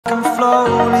I'm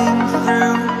floating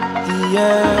through the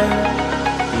air.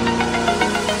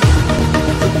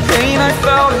 The pain I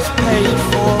felt is paid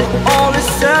for, all is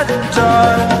said and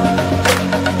done.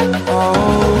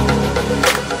 Oh,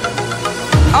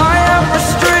 I am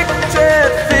restricted,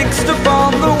 fixed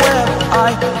upon the web.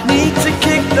 I need to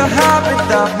kick the habit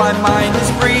that my mind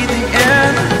is breathing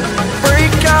in.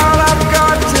 Break out, I've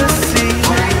got to see.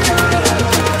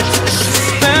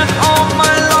 Spent all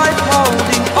my life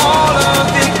holding all of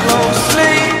it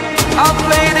closely. I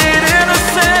played it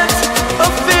innocent, a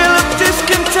feel of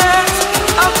discontent.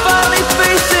 I'm finally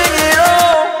facing it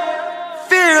all,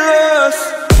 fearless.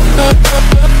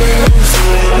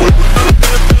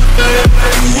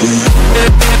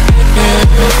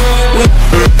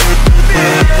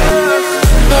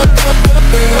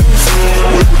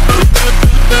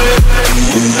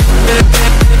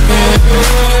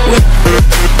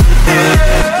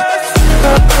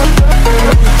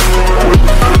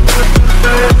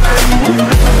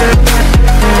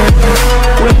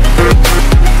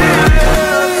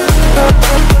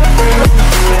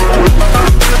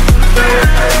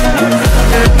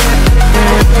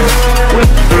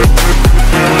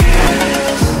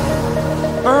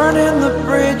 Burning the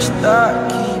bridge that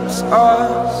keeps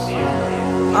us.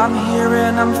 I'm here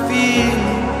and I'm feeling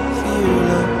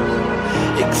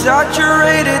fearless.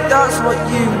 Exaggerated, that's what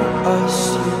you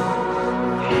assume.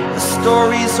 The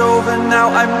story's over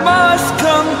now, I must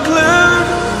conclude.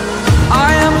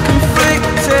 I am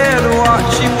conflicted,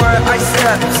 watching where I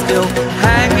step still,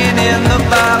 hanging in the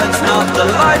balance. Not the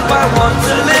life I want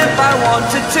to live, I want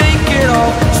to take it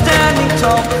all. Standing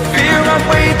tall, fear I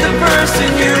weighed the person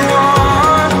you